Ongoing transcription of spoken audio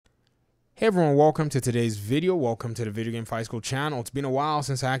Hey everyone, welcome to today's video. Welcome to the Video Game Fight School channel. It's been a while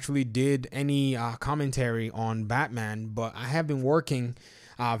since I actually did any commentary on Batman, but I have been working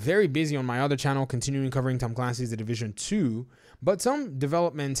very busy on my other channel, continuing covering Tom Clancy's The Division 2. But some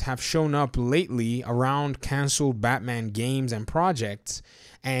developments have shown up lately around canceled Batman games and projects.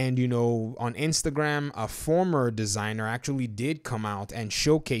 And, you know, on Instagram, a former designer actually did come out and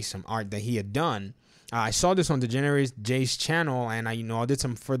showcase some art that he had done. I saw this on Degenerate Jay's channel, and I did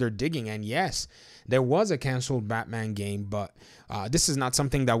some further digging, and yes, there was a canceled Batman game, but this is not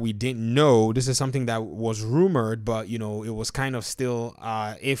something that we didn't know. This is something that was rumored, but it was kind of still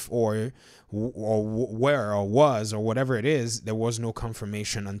if or where or was or whatever it is. There was no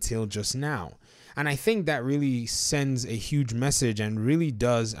confirmation until just now. And I think that really sends a huge message and really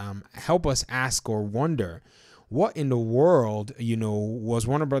does help us ask or wonder, what in the world, was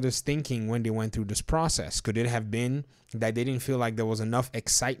Warner Brothers thinking when they went through this process? Could it have been that they didn't feel like there was enough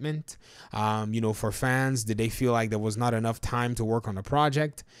excitement, for fans? Did they feel like there was not enough time to work on the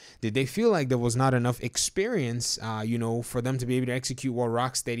project? Did they feel like there was not enough experience, for them to be able to execute what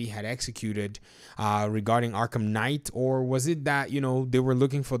Rocksteady had executed regarding Arkham Knight? Or was it that, they were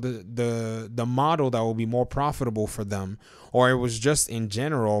looking for the model that will be more profitable for them? Or it was just in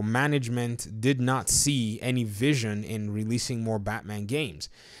general, management did not see any vision in releasing more Batman games.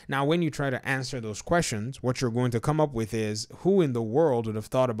 Now, when you try to answer those questions, what you're going to come up with is, who in the world would have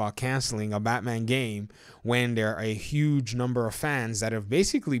thought about canceling a Batman game when there are a huge number of fans that have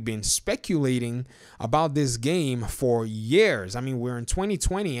basically been speculating about this game for years? I mean, we're in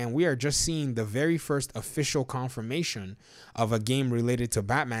 2020 and we are just seeing the very first official confirmation of a game related to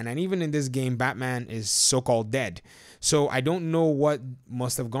Batman. And even in this game, Batman is so-called dead. So I don't know what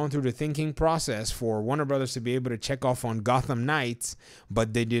must have gone through the thinking process for Warner Brothers to be able to check off on Gotham Knights,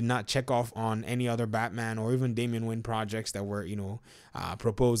 but they did not check off on any other Batman or even Damian Wayne projects that were,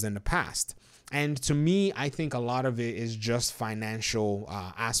 proposed in the past. And to me, I think a lot of it is just financial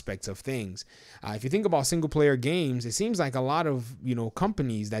aspects of things. If you think about single player games, it seems like a lot of,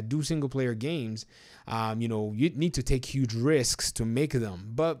 companies that do single player games, you need to take huge risks to make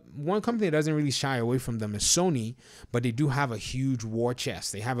them. But one company that doesn't really shy away from them is Sony, but they do have a huge war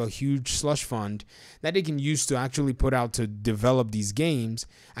chest. They have a huge slush fund that they can use to actually put out to develop these games.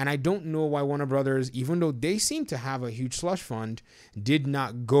 And I don't know why Warner Brothers, even though they seem to have a huge slush fund, did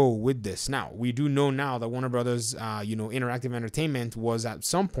not go with this. Now, we do know now that Warner Brothers, Interactive Entertainment was at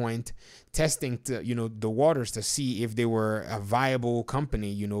some point testing the waters to see if they were a viable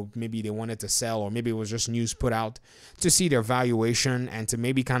company. Maybe they wanted to sell, or maybe it was just news put out to see their valuation and to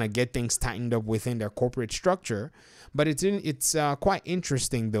maybe kind of get things tightened up within their corporate structure. But it's quite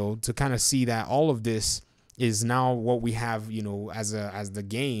interesting though to kind of see that all of this is now what we have, as the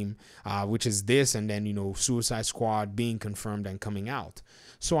game, which is this, and then, Suicide Squad being confirmed and coming out.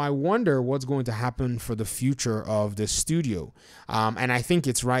 So I wonder what's going to happen for the future of the studio. And I think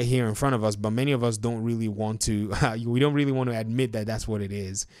it's right here in front of us, but many of us don't really want to, we don't really want to admit that that's what it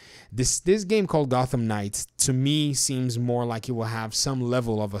is. This game called Gotham Knights, to me, seems more like it will have some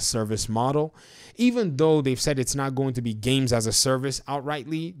level of a service model. Even though they've said it's not going to be games as a service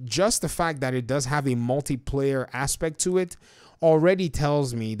outrightly, just the fact that it does have a multiplayer aspect to it already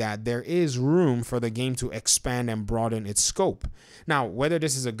tells me that there is room for the game to expand and broaden its scope. Now, whether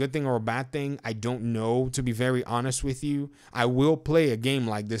this is a good thing or a bad thing, I don't know, to be very honest with you. I will play a game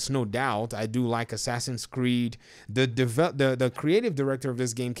like this, no doubt. I do like Assassin's Creed. The creative director of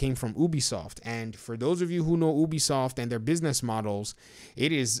this game came from Ubisoft, and for those of you who know Ubisoft and their business models,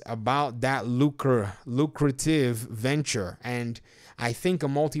 it is about that lucrative venture, and I think a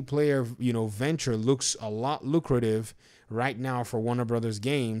multiplayer venture looks a lot lucrative right now for Warner Brothers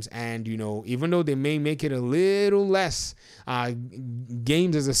games. And even though they may make it a little less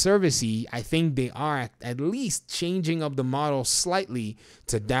games as a service-y, I think they are at least changing up the model slightly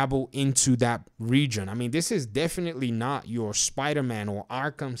to dabble into that region. I mean, this is definitely not your Spider-Man or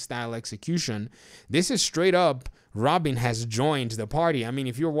Arkham style execution. This is straight up Robin has joined the party. I mean,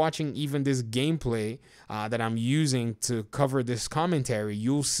 if you're watching even this gameplay that I'm using to cover this commentary,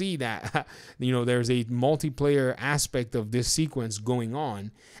 you'll see that, there's a multiplayer aspect of this sequence going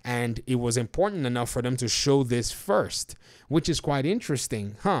on. And it was important enough for them to show this first, which is quite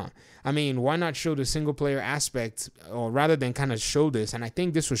interesting, huh? I mean, why not show the single player aspect, or rather than kind of show this? And I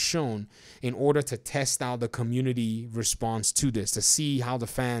think this was shown in order to test out the community response to this, to see how the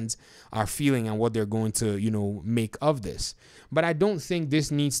fans are feeling and what they're going to, make of this. But I don't think this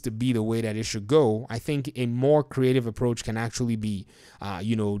needs to be the way that it should go. I think a more creative approach can actually be,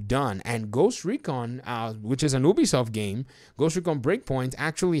 done. And Ghost Recon, which is an Ubisoft game, Ghost Recon Breakpoint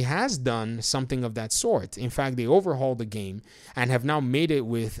actually has done something of that sort. In fact, they overhauled the game game and have now made it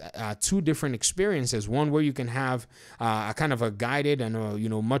with two different experiences. One where you can have a kind of a guided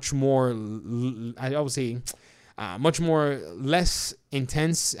and much more, I would say, much more less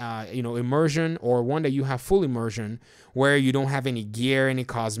intense, immersion, or one that you have full immersion where you don't have any gear, any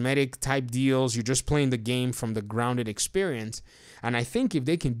cosmetic type deals. You're just playing the game from the grounded experience. And I think if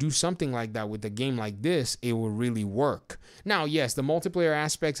they can do something like that with a game like this, it will really work. Now, yes, the multiplayer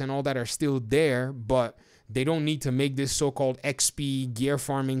aspects and all that are still there, but they don't need to make this so-called XP gear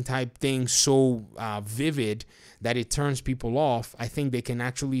farming type thing so vivid that it turns people off. I think they can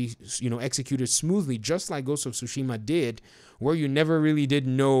actually, execute it smoothly, just like Ghost of Tsushima did, where you never really did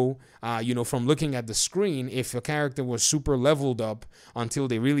know, from looking at the screen, if a character was super leveled up until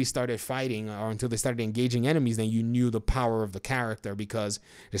they really started fighting or until they started engaging enemies. Then you knew the power of the character because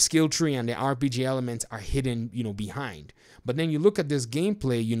the skill tree and the RPG elements are hidden, behind. But then you look at this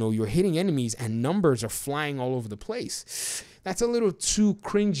gameplay, you're hitting enemies and numbers are flying all over the place. That's a little too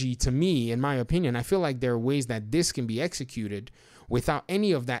cringy to me, in my opinion. I feel like there are ways that this can be executed without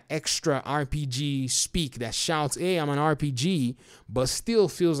any of that extra RPG speak that shouts, hey, I'm an RPG, but still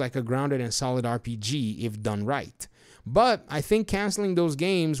feels like a grounded and solid RPG if done right. But I think canceling those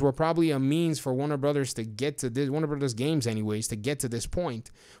games were probably a means for Warner Brothers to get to this, Warner Brothers games anyways, to get to this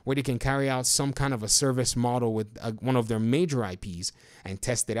point where they can carry out some kind of a service model with one of their major IPs and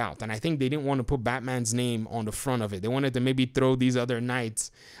test it out. And I think they didn't want to put Batman's name on the front of it. They wanted to maybe throw these other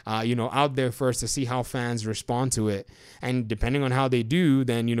knights, out there first to see how fans respond to it. And depending on how they do,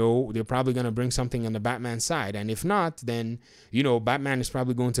 then, they're probably going to bring something on the Batman side. And if not, then, Batman is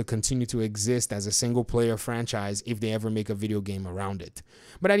probably going to continue to exist as a single player franchise if they ever make a video game around it.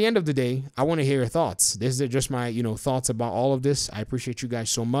 But at the end of the day, I want to hear your thoughts. This is just my, thoughts about all of this. I appreciate you guys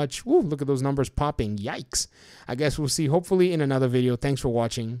so much. Woo, look at those numbers popping. Yikes. I guess we'll see hopefully in another video. Thanks for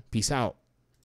watching. Peace out.